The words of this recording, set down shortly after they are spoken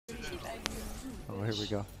Oh, here we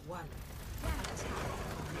go.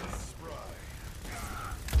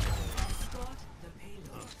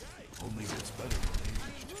 Only gets better.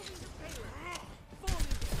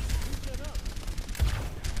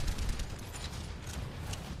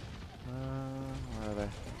 Where are they?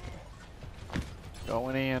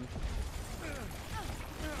 Going in.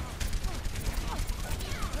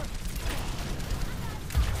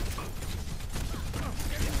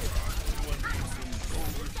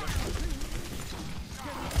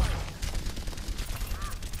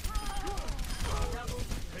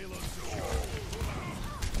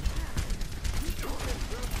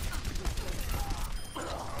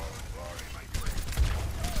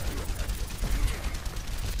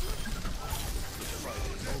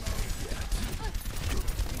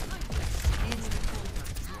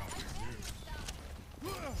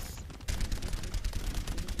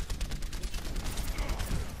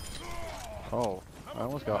 Oh, I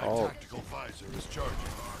almost got ult. Tactical visor is charging.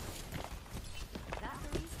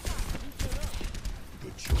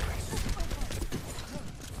 Good choice.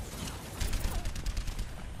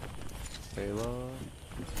 Payload.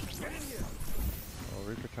 Oh,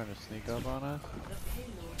 Reaper trying to sneak up on us.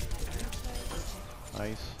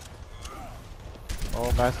 Nice.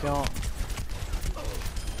 Oh, Bastion.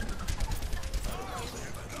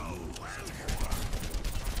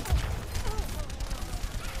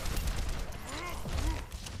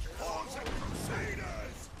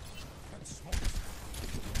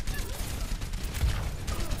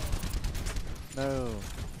 No.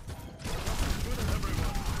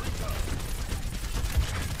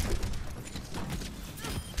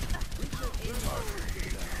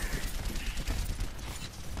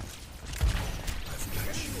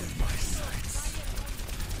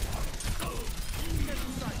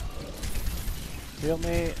 Heal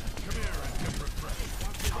me.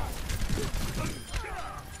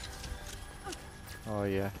 Oh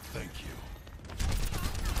yeah. Thank you.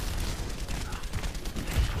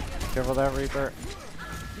 Careful that Reaper.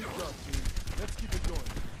 Let's keep it going.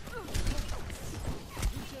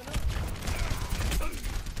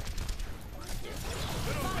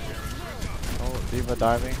 Oh, Diva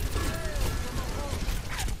diving.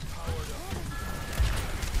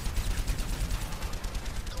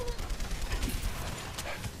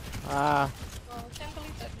 Ah. Oh, can't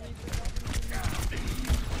believe that Reaper.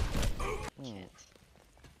 Hmm.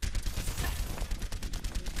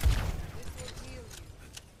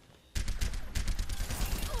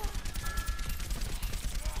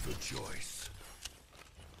 Good choice.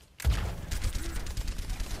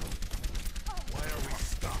 Why are we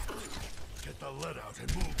stopped? Get the lead out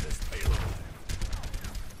and move this payload.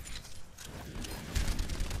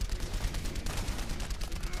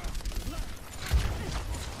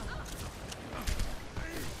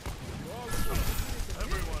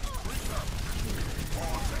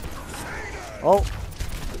 Oh.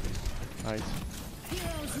 Nice.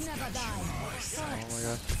 Heroes never die. Oh my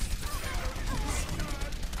god.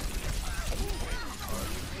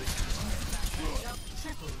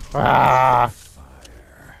 Ah.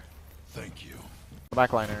 Fire. Thank you.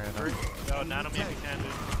 Backliner in. No, nano me if you can,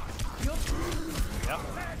 dude. Yep.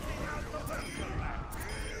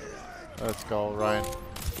 Let's go, Ryan.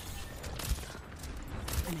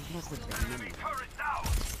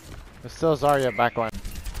 There's still Zarya backline.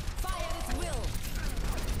 Fire at will.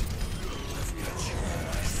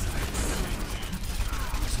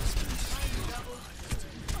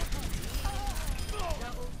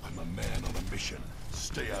 I'm a man on a mission.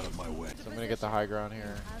 Stay out of my way. So I'm gonna get the high ground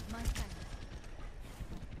here.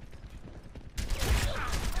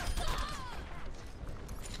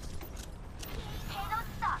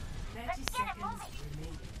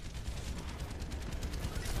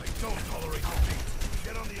 I don't tolerate defeat.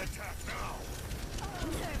 Get on the attack now.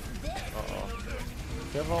 Uh-oh.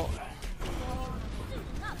 Careful.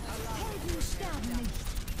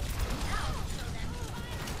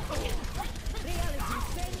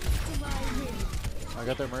 I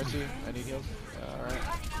got their mercy. I need heals. Alright.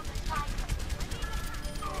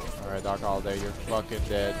 Alright, Doc Holiday, you're fucking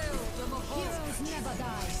dead. Heroes never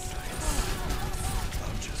die.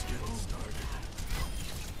 I'm just getting started.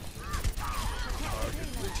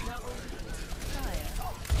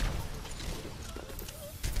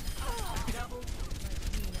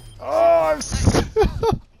 Oh, I'm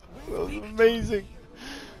that was amazing.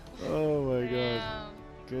 Oh my god. Damn.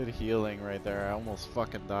 Good healing right there. I almost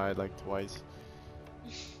fucking died like twice.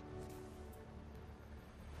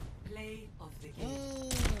 Play of the game.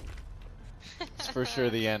 It's for sure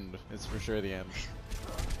the end. It's for sure the end.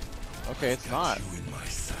 Okay, it's not. You in my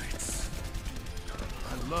sights.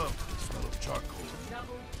 I love the smell of charcoal.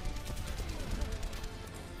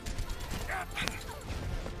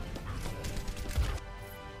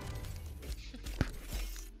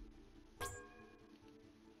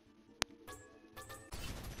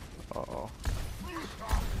 Uh-oh.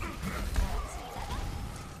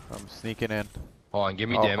 I'm sneaking in. Hold on, give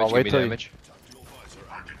me I'll damage, wait give me till you- damage.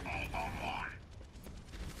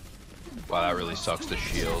 Wow, that really sucks the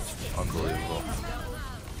shield. Unbelievable.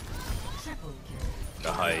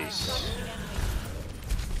 Nice.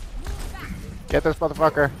 Get this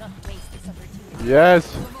motherfucker.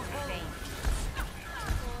 Yes.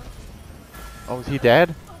 Oh, is he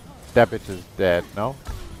dead? That bitch is dead. No.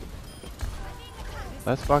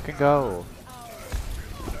 Let's fucking go.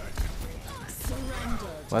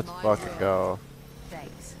 Let's fucking go.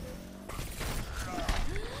 Thanks.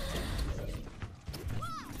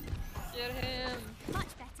 Get him.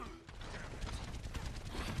 Much better.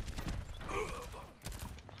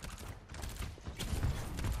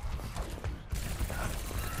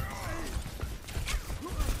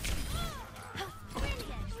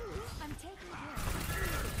 I'm taking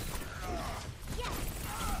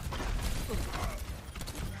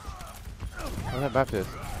Oh, that Baptist.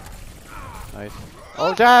 Nice.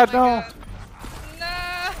 Oh, Dad, no!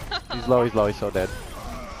 No! He's low, he's so dead.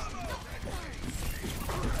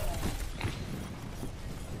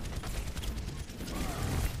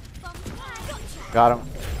 Got him.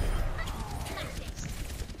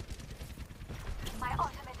 My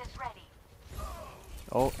ultimate is ready.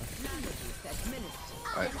 Oh,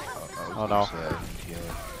 I Oh, no. was gonna say, yeah.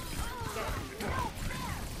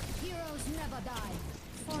 Heroes never die.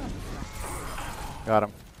 got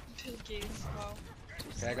him. Pinkies, wow.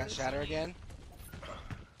 Okay, I got Shatter again.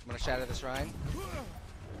 I'm gonna Shatter this Rhine.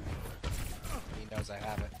 He knows I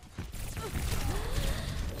have it.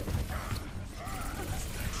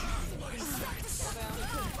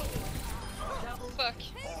 Fuck.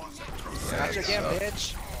 Gotcha again,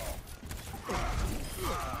 bitch.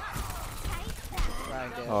 Rhine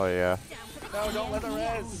dead. Oh, yeah. No, don't let the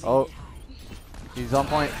res. Oh. He's on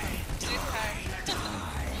point. She's high.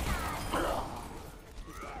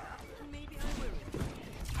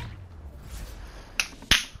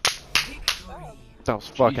 That was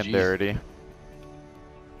fucking GG. dirty.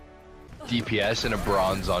 DPS and a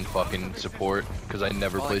bronze on fucking support, because I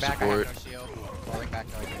never play Falling back, support. I have no shield. Falling back,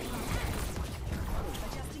 no.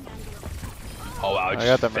 Oh wow, I I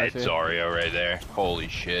got just that fed mercy. Zarya right there. Holy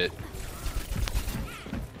shit.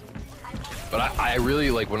 But I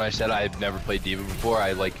really, like, when I said I've never played D.Va before,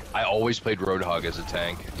 I always played Roadhog as a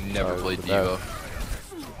tank. Never Oh, played the D.Va.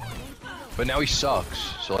 But now he sucks,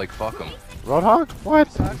 so like, fuck him. Roadhog? What?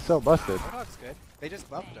 He's so busted. Roadhog's good. They just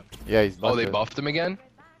buffed him. Yeah, he's busted. Oh, they buffed him again?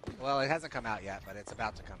 Well, it hasn't come out yet, but it's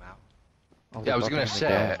about to come out. Oh, Yeah, they I was buffed gonna him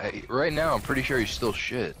say, again. right now I'm pretty sure he's still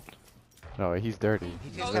shit. No, he's dirty. He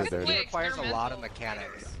He's just Oh, so look at dirty. the it requires a lot of experimental.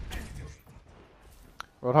 mechanics.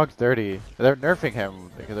 Roadhog's dirty. They're nerfing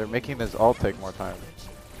him because they're making his ult take more time.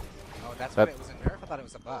 Oh, that's That- what it was a nerf? I thought it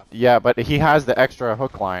was a buff. Yeah, but he has the extra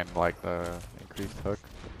hook line, like the increased hook.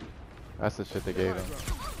 That's the shit they gave him.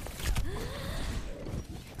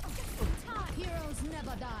 Heroes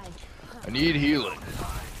never die. I need healing.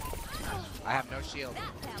 I have no shield.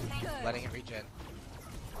 Letting it regen.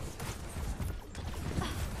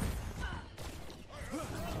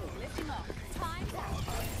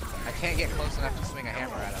 I can't get close enough to swing a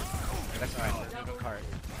hammer at him. That's alright, there's no card.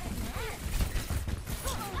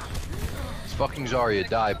 It's fucking Zarya,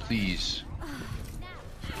 die, please.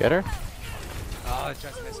 Get her? Oh, it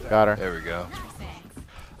just missed her. Got her. There we go.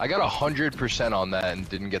 I got 100% on that and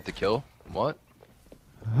didn't get the kill. What?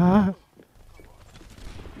 I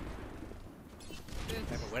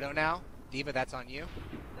have a Widow now. D.Va, that's on you.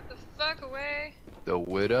 Get the fuck away. The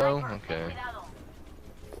Widow? Okay.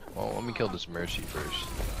 Well, let me kill this Mercy first.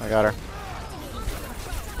 I got her.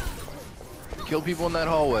 Kill people in that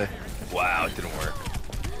hallway. Wow, it didn't work.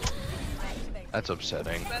 That's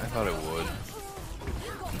upsetting. I thought it would.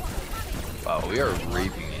 Wow, we are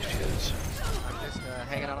raping these kids. I'm just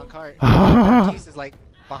hanging out on cart. Cheezuz is like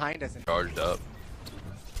behind us. And Charged up.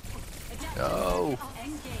 No.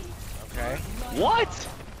 okay. What?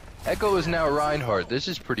 Echo is now Reinhardt. This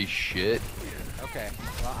is pretty shit. Okay.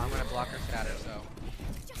 Well, I'm gonna block her shatter, so.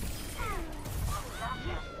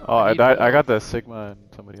 Oh, I died. I got the Sigma and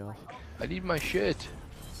somebody else. I need my shit.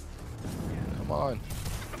 Come on.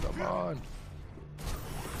 Come on.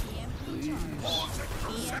 Please.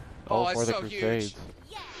 Oh, All it's for the so huge. Crusades.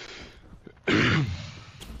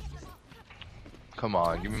 Come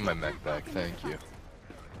on, give me my mech back. Thank you.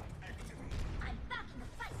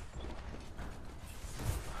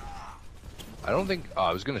 I don't think. Oh,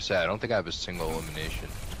 I was gonna say I don't think I have a single elimination.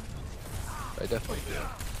 I definitely do.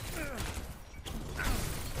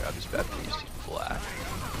 Yeah, This Baptiste flat.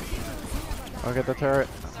 I'll get the turret.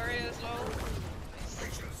 Sorry as well.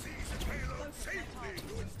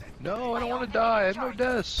 No, I don't want to die. I have no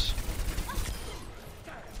deaths.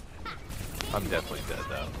 I'm definitely dead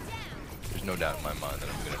though. There's no doubt in my mind that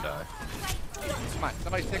I'm gonna die. Come on,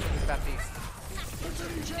 somebody stick with this Baptiste.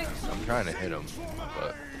 I'm trying to hit him,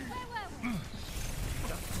 but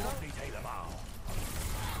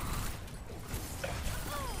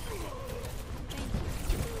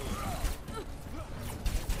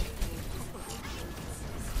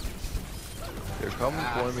they're coming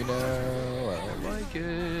for me now. I don't like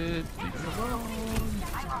it. Leave me alone.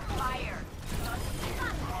 I'm on fire.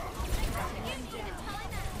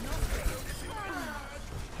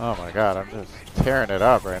 Oh my god, I'm just tearing it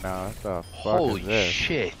up right now. What the fuck Holy is this?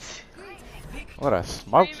 shit. What a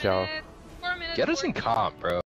smoke 3 show. minutes, 4 minutes. Get us in 14. comp, bro.